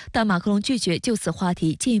的，但马克龙拒绝就此话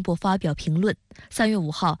题进一步发表评论。3月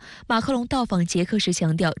5号，马克龙到访捷克时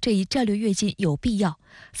强调，这一战略跃进有必要。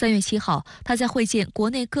3月7号，他在会见国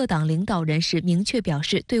内各党领导人时明确表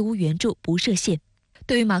示，对乌援助不设限。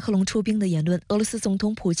对于马克龙出兵的言论，俄罗斯总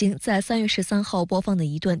统普京在3月13号播放的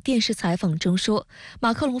一段电视采访中说，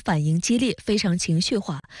马克龙反应激烈，非常情绪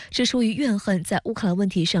化，是出于怨恨在乌克兰问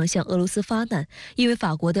题上向俄罗斯发难，因为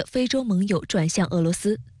法国的非洲盟友转向俄罗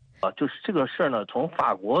斯。就是这个事儿呢，从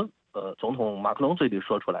法国总统马克龙嘴里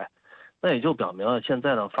说出来，那也就表明了现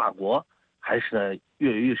在呢，法国还是呢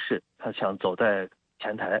跃跃欲试，他想走在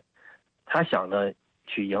前台，他想呢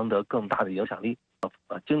去赢得更大的影响力。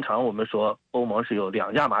经常我们说欧盟是有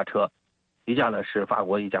2架马车，一架呢是法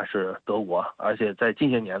国，一架是德国，而且在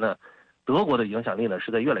近些年呢，德国的影响力呢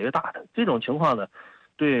是在越来越大的。这种情况呢，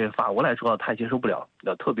对法国来说他接受不了，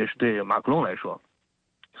特别是对马克龙来说。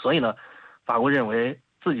所以呢，法国认为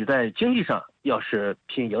自己在经济上要是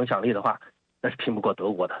拼影响力的话，那是拼不过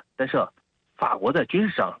德国的。但是法国在军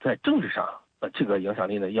事上、在政治上，这个影响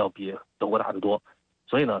力呢要比德国大得多。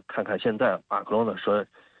所以呢，看看现在马克龙呢说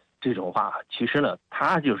这种话，其实呢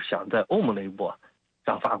他就是想在欧盟内部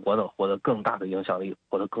让法国呢获得更大的影响力，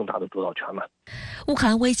获得更大的主导权嘛。乌克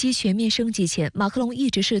兰危机全面升级前，马克龙一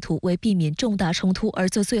直试图为避免重大冲突而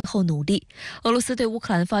做最后努力。俄罗斯对乌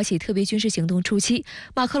克兰发起特别军事行动初期，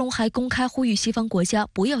马克龙还公开呼吁西方国家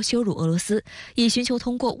不要羞辱俄罗斯，以寻求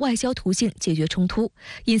通过外交途径解决冲突。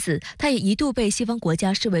因此，他也一度被西方国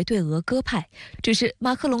家视为对俄鸽派。只是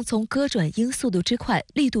马克龙从鸽转鹰速度之快、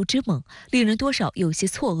力度之猛，令人多少有些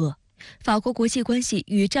错愕。法国国际关系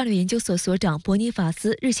与战略研究所所长伯尼法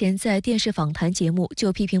斯日前在电视访谈节目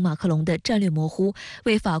就批评马克龙的战略模糊，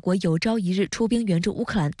为法国有朝一日出兵援助乌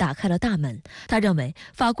克兰打开了大门。他认为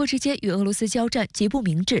法国直接与俄罗斯交战极不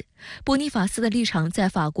明智。伯尼法斯的立场在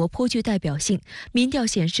法国颇具代表性，民调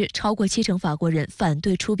显示超过70%法国人反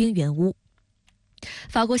对出兵援乌。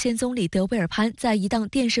法国前总理德维尔潘在一档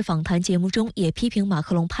电视访谈节目中也批评马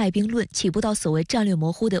克龙派兵论起不到所谓战略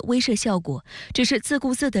模糊的威慑效果，只是自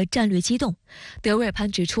顾自的战略激动。德维尔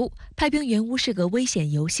潘指出，派兵援乌是个危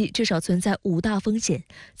险游戏，至少存在5大风险：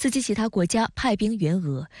刺激其他国家派兵援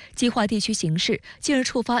俄，激化地区形势，进而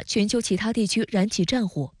触发全球其他地区燃起战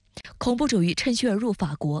火。恐怖主义趁虚而入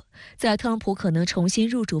法国，在特朗普可能重新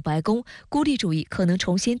入主白宫，孤立主义可能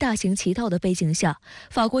重新大行其道的背景下，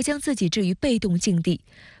法国将自己置于被动境地，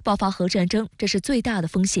爆发核战争，这是最大的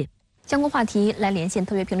风险。相关话题来连线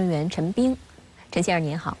特约评论员陈冰。陈先生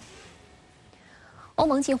您好。欧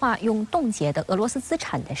盟计划用冻结的俄罗斯资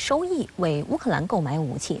产的收益为乌克兰购买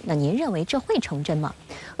武器，那您认为这会成真吗？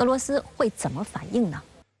俄罗斯会怎么反应呢？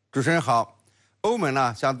主持人好。欧盟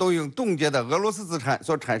呢想动用冻结的俄罗斯资产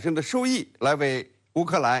所产生的收益来为乌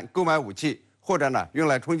克兰购买武器，或者呢用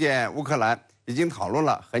来重建乌克兰，已经讨论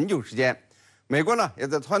了很久时间。美国呢也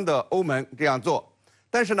在撺掇欧盟这样做，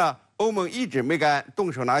但是呢欧盟一直没敢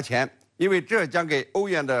动手拿钱，因为这将给欧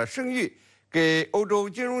元的声誉、给欧洲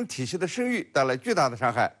金融体系的声誉带来巨大的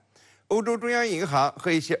伤害。欧洲中央银行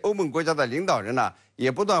和一些欧盟国家的领导人呢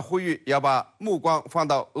也不断呼吁要把目光放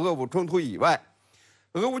到俄乌冲突以外。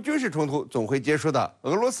俄乌军事冲突总会结束的，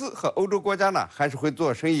俄罗斯和欧洲国家呢还是会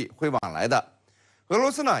做生意、会往来的。俄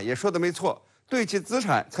罗斯呢也说的没错，对其资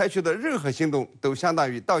产采取的任何行动都相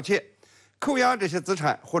当于盗窃，扣押这些资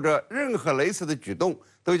产或者任何类似的举动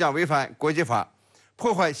都将违反国际法，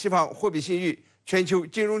破坏西方货币信誉、全球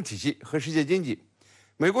金融体系和世界经济。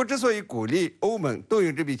美国之所以鼓励欧盟动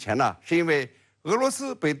用这笔钱呢，是因为俄罗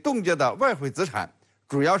斯被冻结的外汇资产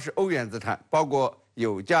主要是欧元资产，包括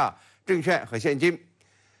有价证券和现金。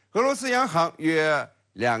俄罗斯央行约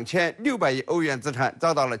2600亿欧元资产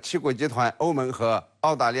遭到了7国集团欧盟和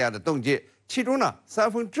澳大利亚的冻结，其中呢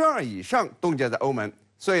2/3以上冻结在欧盟，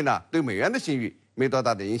所以呢对美元的信誉没多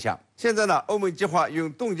大的影响。现在呢欧盟计划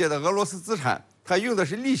用冻结的俄罗斯资产，它用的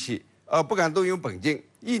是利息，不敢动用本金，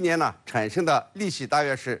一年呢产生的利息大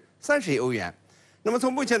约是30亿欧元。那么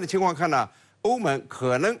从目前的情况看呢，欧盟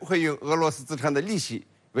可能会用俄罗斯资产的利息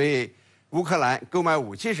为乌克兰购买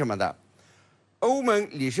武器什么的。欧盟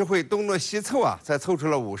理事会东挪西凑才凑出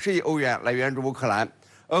了50亿欧元来援助乌克兰，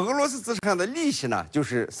而俄罗斯资产的利息呢就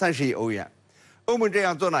是30亿欧元。欧盟这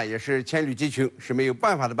样做呢也是黔驴技穷，是没有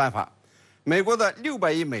办法的办法。美国的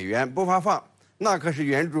600亿美元不发放，那可是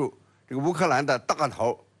援助这个乌克兰的大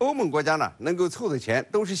头。欧盟国家呢能够凑的钱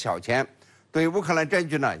都是小钱，对乌克兰战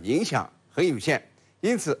局呢影响很有限。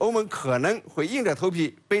因此欧盟可能会硬着头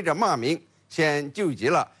皮背着骂名，先救急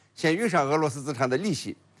了，先用上俄罗斯资产的利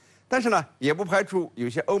息。但是呢，也不排除有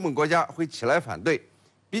些欧盟国家会起来反对，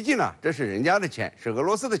毕竟呢，这是人家的钱，是俄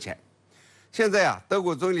罗斯的钱。现在德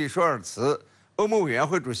国总理舒尔茨、欧盟委员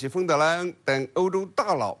会主席冯德莱恩等欧洲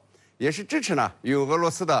大佬也是支持呢用俄罗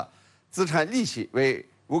斯的资产利息为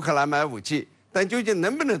乌克兰买武器，但究竟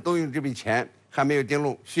能不能动用这笔钱还没有定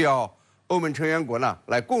论，需要欧盟成员国呢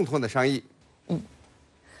来共同的商议。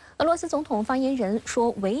俄罗斯总统发言人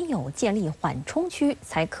说，唯有建立缓冲区，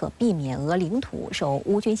才可避免俄领土受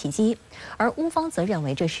乌军袭击，而乌方则认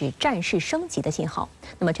为这是战事升级的信号。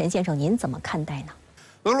那么，陈先生，您怎么看待呢？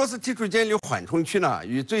俄罗斯提出建立缓冲区呢，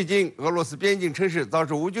与最近俄罗斯边境城市遭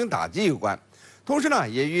受乌军打击有关，同时呢，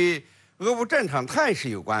也与俄乌战场态势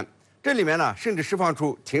有关。这里面呢，甚至释放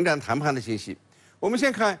出停战谈判的信息。我们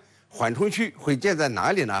先看缓冲区会建在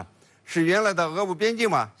哪里呢？是原来的俄乌边境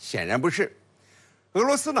吗？显然不是。俄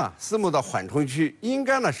罗斯呢私募的缓冲区应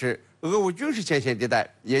该呢是俄乌军事前线地带，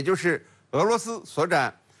也就是俄罗斯所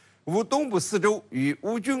占乌东部4州与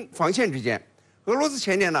乌军防线之间。俄罗斯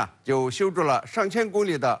前年呢就修筑了上千公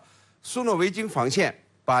里的苏诺维金防线，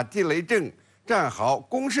把地雷阵、战壕、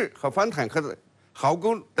工事和反坦克的壕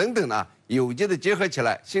沟等等呢有机的结合起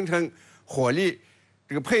来，形成火力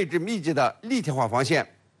配置密集的立体化防线，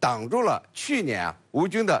挡住了去年乌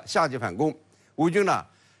军的夏季反攻。乌军呢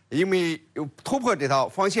因为突破这套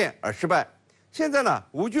防线而失败。现在呢，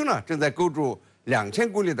乌军呢正在构筑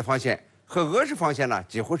2000公里的防线和俄式防线呢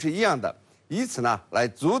几乎是一样的，以此呢来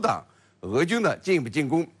阻挡俄军的进一步进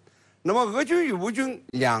攻。那么俄军与乌军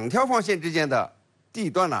2条防线之间的地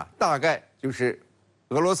段呢，大概就是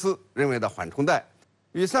俄罗斯认为的缓冲带，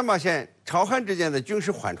与3把线朝韩之间的军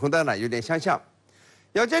事缓冲带呢有点相像。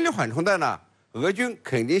要建立缓冲带呢，俄军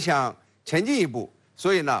肯定想前进一步，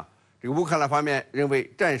所以呢，这个乌克兰方面认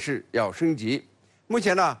为战事要升级。目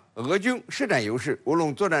前呢，俄军施展优势，无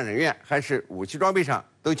论作战人员还是武器装备上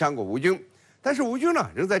都强过乌军，但是乌军呢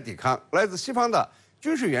仍在抵抗，来自西方的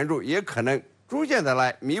军事援助也可能逐渐的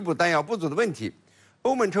来弥补弹药不足的问题。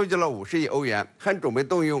欧盟筹集了50亿欧元，还准备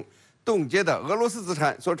动用冻结的俄罗斯资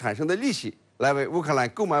产所产生的利息来为乌克兰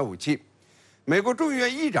购买武器。美国众议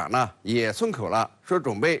院议长呢也松口了，说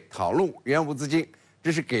准备讨论援乌资金，这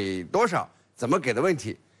是给多少、怎么给的问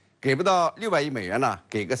题。给不到600亿美元呢，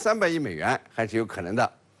给个300亿美元还是有可能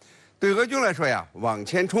的。对俄军来说呀，往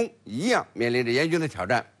前冲一样面临着严峻的挑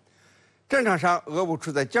战。战场上，俄乌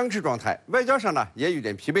处在僵持状态，外交上呢也有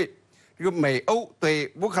点疲惫。这个美欧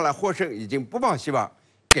对乌克兰获胜已经不抱希望，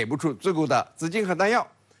给不出足够的资金和弹药。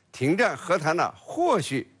停战和谈呢，或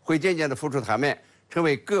许会渐渐的浮出台面，成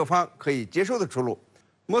为各方可以接受的出路。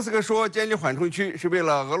莫斯科说建立缓冲区是为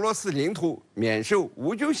了俄罗斯领土免受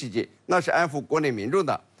乌军袭击，那是安抚国内民众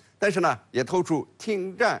的。但是呢，也透出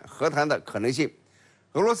停战和谈的可能性。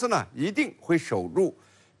俄罗斯呢一定会守住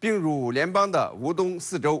并入联邦的乌东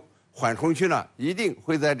4州，缓冲区呢一定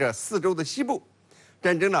会在这4州的西部。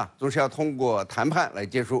战争呢总是要通过谈判来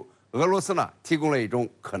结束，俄罗斯呢提供了一种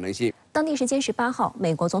可能性。当地时间18号，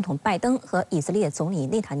美国总统拜登和以色列总理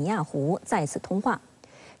内塔尼亚胡再次通话，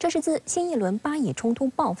这是自新一轮巴以冲突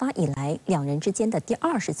爆发以来两人之间的第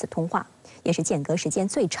20次通话，也是间隔时间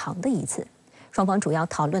最长的一次。双方主要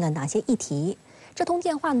讨论了哪些议题？这通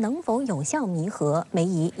电话能否有效弥合美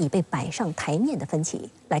以已被摆上台面的分歧？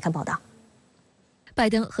来看报道。拜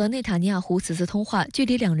登和内塔尼亚胡此次通话，距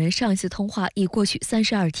离两人上一次通话已过去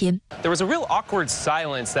32天。There was a real awkward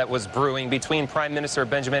silence that was brewing between Prime Minister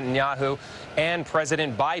Benjamin Netanyahu and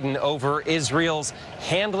President Biden over Israel's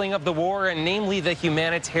handling of the war, and namely the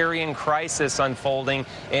humanitarian crisis unfolding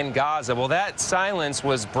in Gaza. Well, that silence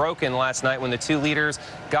was broken last night when the two leaders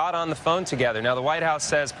got on the phone together. Now, the White House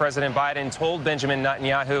says President Biden told Benjamin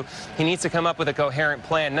Netanyahu he needs to come up with a coherent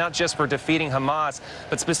plan, not just for defeating Hamas,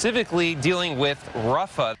 but specifically dealing with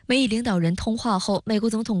美以领导人通话后，美国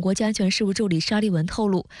总统国家安全事务助理沙利文透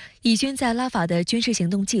露，以军在拉法的军事行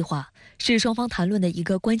动计划是双方谈论的一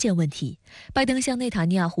个关键问题。拜登向内塔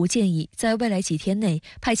尼亚胡建议，在未来几天内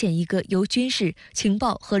派遣一个由军事、情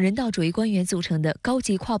报和人道主义官员组成的高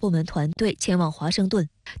级跨部门团队前往华盛顿，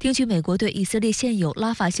听取美国对以色列现有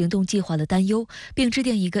拉法行动计划的担忧，并制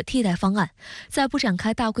定一个替代方案，在不展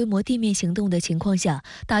开大规模地面行动的情况下，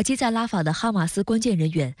打击在拉法的哈马斯关键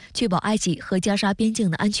人员，确保埃及和加沙边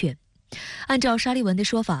境的安全。按照沙利文的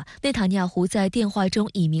说法，内塔尼亚胡在电话中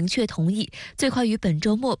已明确同意最快于本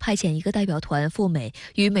周末派遣一个代表团赴美，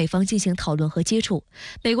与美方进行讨论和接触。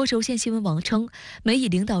美国轴线新闻网称，美以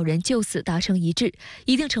领导人就此达成一致，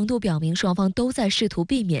一定程度表明双方都在试图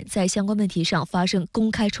避免在相关问题上发生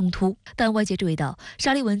公开冲突。但外界注意到，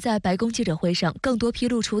沙利文在白宫记者会上更多披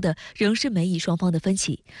露出的仍是美以双方的分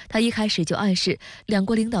歧。他一开始就暗示，两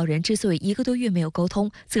国领导人之所以1个多月没有沟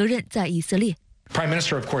通，责任在以色列。Prime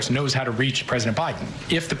Minister, of course, knows how to reach President Biden.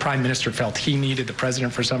 If the Prime Minister felt he needed the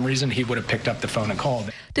President for some reason, he would have picked up the phone and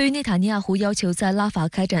called. 对于内塔尼亚胡要求在拉法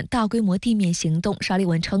开展大规模地面行动，沙利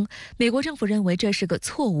文称，美国政府认为这是个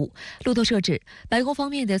错误。路透社指，白宫方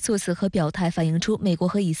面的措辞和表态反映出美国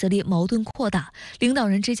和以色列矛盾扩大，领导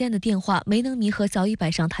人之间的电话没能弥合早已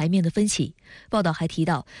摆上台面的分歧。报道还提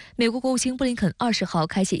到，美国国务卿布林肯20号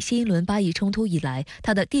开启新一轮巴以冲突以来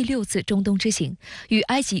他的第6次中东之行，与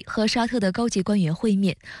埃及和沙特的高级官员会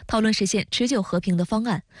面，讨论实现持久和平的方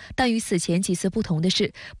案。但与此前几次不同的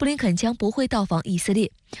是，布林肯将不会到访以色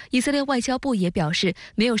列。以色列外交部也表示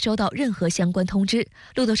没有收到任何相关通知。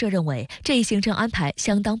路透社认为这一行程安排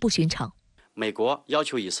相当不寻常。美国要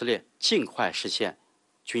求以色列尽快实现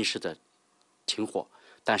军事的停火，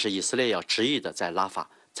但是以色列要执意的在拉法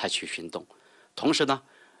采取行动。同时呢，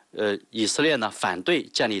以色列呢反对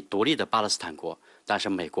建立独立的巴勒斯坦国，但是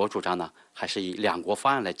美国主张呢还是以2国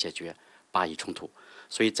方案来解决巴以冲突。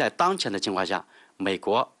所以在当前的情况下，美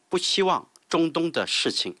国不希望中东的事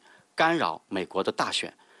情干扰美国的大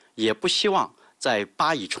选，也不希望在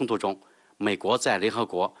巴以冲突中，美国在联合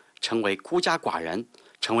国成为孤家寡人，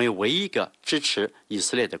成为唯一一个支持以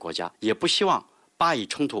色列的国家，也不希望巴以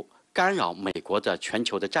冲突干扰美国的全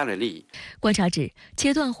球的战略利益。观察指，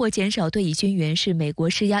切断或减少对以军援是美国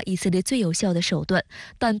施压以色列最有效的手段，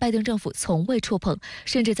但拜登政府从未触碰，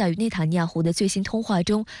甚至在与内塔尼亚胡的最新通话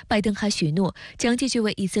中，拜登还许诺将继续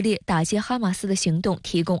为以色列打击哈马斯的行动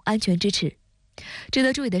提供安全支持。值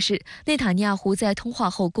得注意的是，内塔尼亚胡在通话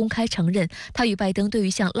后公开承认，他与拜登对于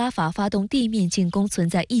向拉法发动地面进攻存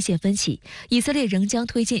在意见分歧，以色列仍将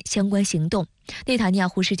推进相关行动。内塔尼亚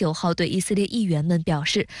胡19号对以色列议员们表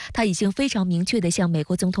示，他已经非常明确地向美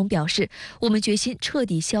国总统表示，我们决心彻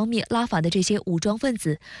底消灭拉法的这些武装分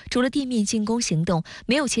子，除了地面进攻行动，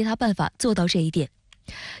没有其他办法做到这一点。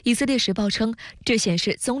以色列时报称，这显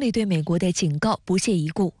示总理对美国的警告不屑一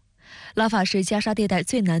顾。拉法是加沙地带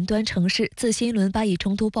最南端城市，自新一轮巴以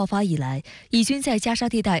冲突爆发以来，以军在加沙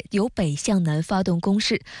地带由北向南发动攻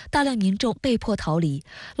势，大量民众被迫逃离，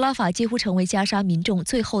拉法几乎成为加沙民众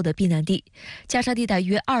最后的避难地。加沙地带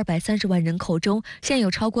约230万人口中，现有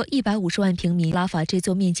超过150万平民拉法这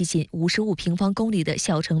座面积仅55平方公里的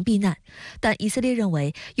小城避难，但以色列认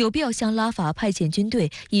为有必要向拉法派遣军队，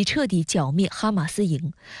以彻底剿灭哈马斯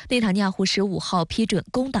营。内塔尼亚胡15号批准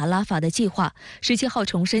攻打拉法的计划，17号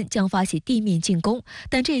重申将发起地面进攻，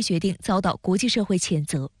但这一决定遭到国际社会谴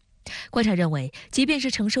责。观察认为，即便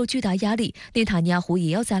是承受巨大压力，内塔尼亚胡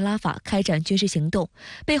也要在拉法开展军事行动，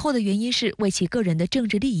背后的原因是为其个人的政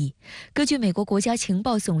治利益。根据美国国家情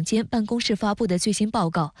报总监办公室发布的最新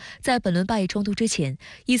报告，在本轮巴以冲突之前，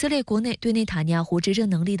以色列国内对内塔尼亚胡执政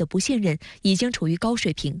能力的不信任已经处于高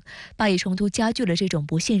水平，巴以冲突加剧了这种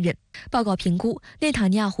不信任。报告评估，内塔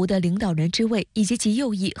尼亚胡的领导人之位以及其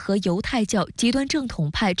右翼和犹太教极端正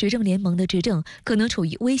统派执政联盟的执政可能处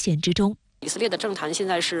于危险之中。以色列的政坛现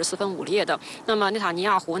在是四分五裂的。那么内塔尼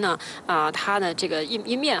亚胡呢？他的这个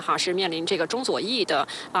一面是面临这个中左翼的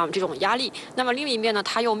这种压力，那么另一面呢，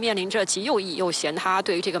他又面临着极右翼，又嫌他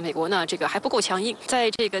对于这个美国呢这个还不够强硬。在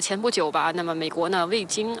这个前不久吧，那么美国呢未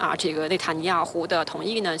经这个内塔尼亚胡的同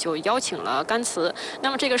意呢，就邀请了甘茨。那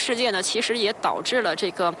么这个事件呢，其实也导致了这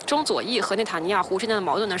个中左翼和内塔尼亚胡之间的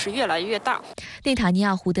矛盾呢是越来越大。内塔尼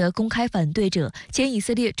亚胡的公开反对者、前以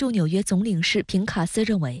色列驻纽约总领事平卡斯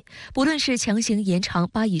认为，不论是强行延长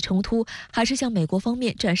巴以冲突，还是向美国方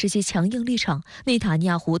面展示其强硬立场，内塔尼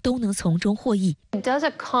亚胡都能从中获益。Does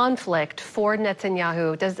a conflict for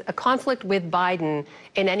Netanyahu, does a conflict with Biden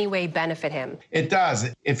in any way benefit him? It does.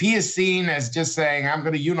 If he is seen as just saying, I'm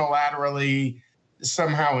going to unilaterally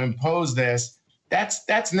somehow impose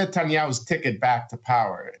this,That's Netanyahu's ticket back to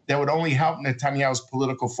power. That would only help Netanyahu's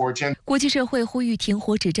political fortune. 国际社会呼吁停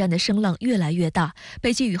火止战的声浪越来越大，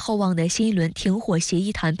被寄予厚望的新一轮停火协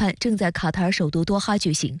议谈判正在卡塔尔首都多哈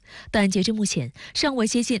举行，但截至目前尚未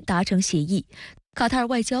接近达成协议。卡塔尔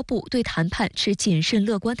外交部对谈判持谨慎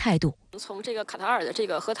乐观态度。从这个卡塔尔的这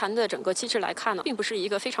个和谈的整个机制来看呢，并不是一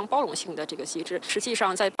个非常包容性的这个机制。实际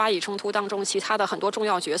上，在巴以冲突当中，其他的很多重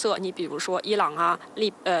要角色，你比如说伊朗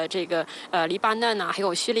黎巴嫩还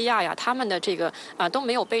有叙利亚呀，他们的这个都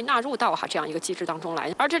没有被纳入到这样一个机制当中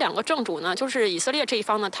来。而这两个正主呢，就是以色列这一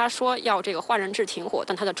方呢，他说要这个换人质停火，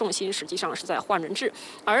但他的重心实际上是在换人质。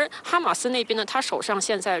而哈马斯那边呢，他手上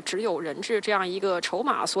现在只有人质这样一个筹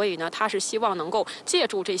码，所以呢，他是希望能够借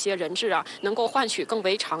助这些人质能够换取更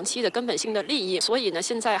为长期的根本性的利益，所以呢，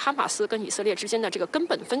现在哈马斯跟以色列之间的这个根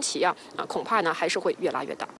本分歧恐怕呢还是会越拉越大。